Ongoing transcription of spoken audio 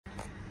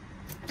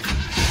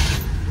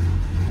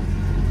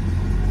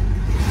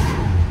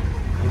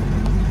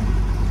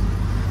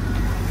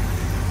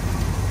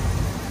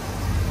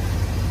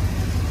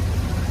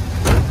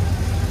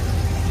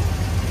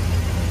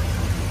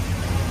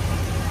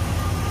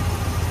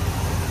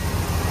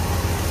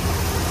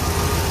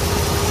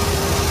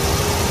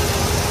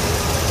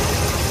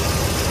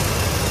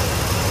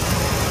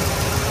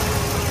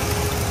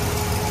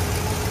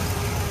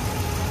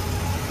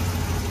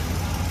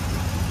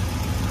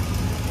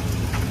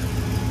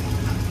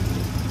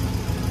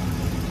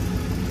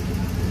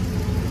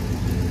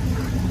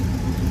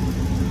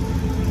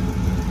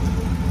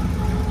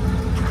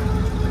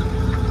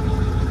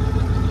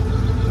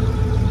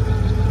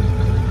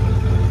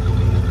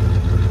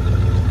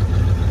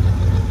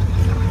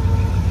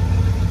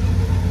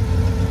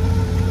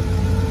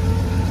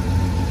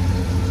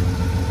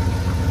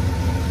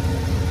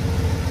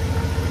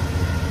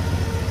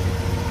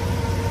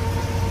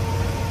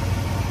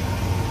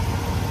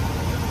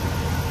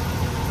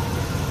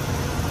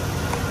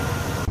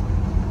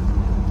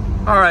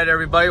All right,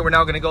 everybody, we're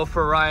now going to go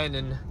for a ride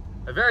in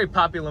a very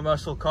popular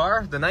muscle car,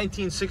 the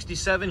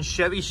 1967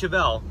 Chevy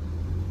Chevelle.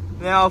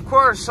 Now, of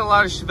course, a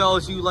lot of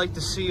Chevelles you like to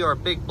see are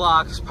big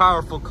blocks,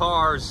 powerful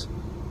cars,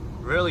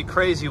 really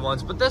crazy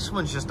ones, but this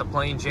one's just a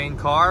plain Jane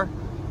car.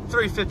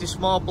 350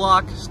 small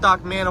block,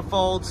 stock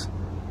manifolds,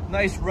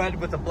 nice red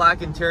with a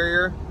black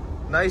interior,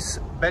 nice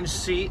bench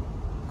seat.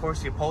 Of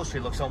course, the upholstery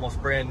looks almost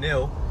brand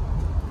new.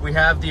 We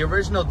have the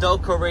original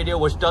Delco radio,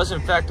 which does in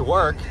fact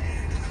work.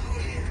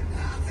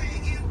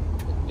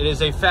 It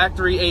is a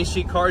factory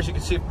AC car, as you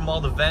can see from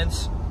all the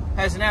vents.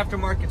 Has an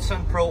aftermarket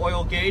Sun Pro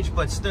oil gauge,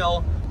 but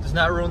still does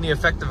not ruin the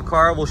effect of a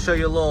car. We'll show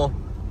you a little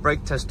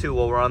brake test too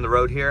while we're on the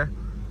road here.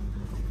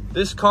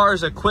 This car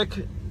is a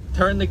quick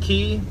turn the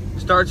key,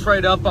 starts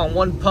right up on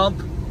one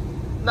pump.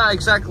 Not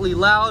exactly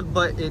loud,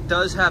 but it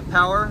does have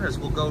power, as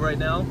we'll go right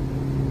now.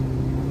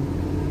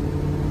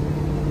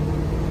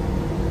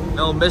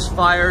 No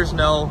misfires,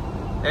 no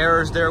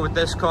errors there with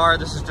this car.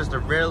 This is just a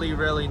really,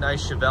 really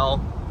nice Chevelle.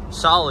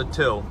 Solid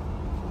too.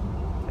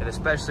 And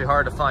especially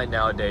hard to find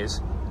nowadays.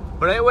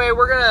 But anyway,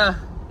 we're gonna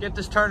get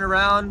this turned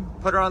around,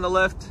 put her on the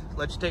lift,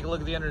 let you take a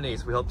look at the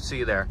underneath. We hope to see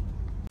you there.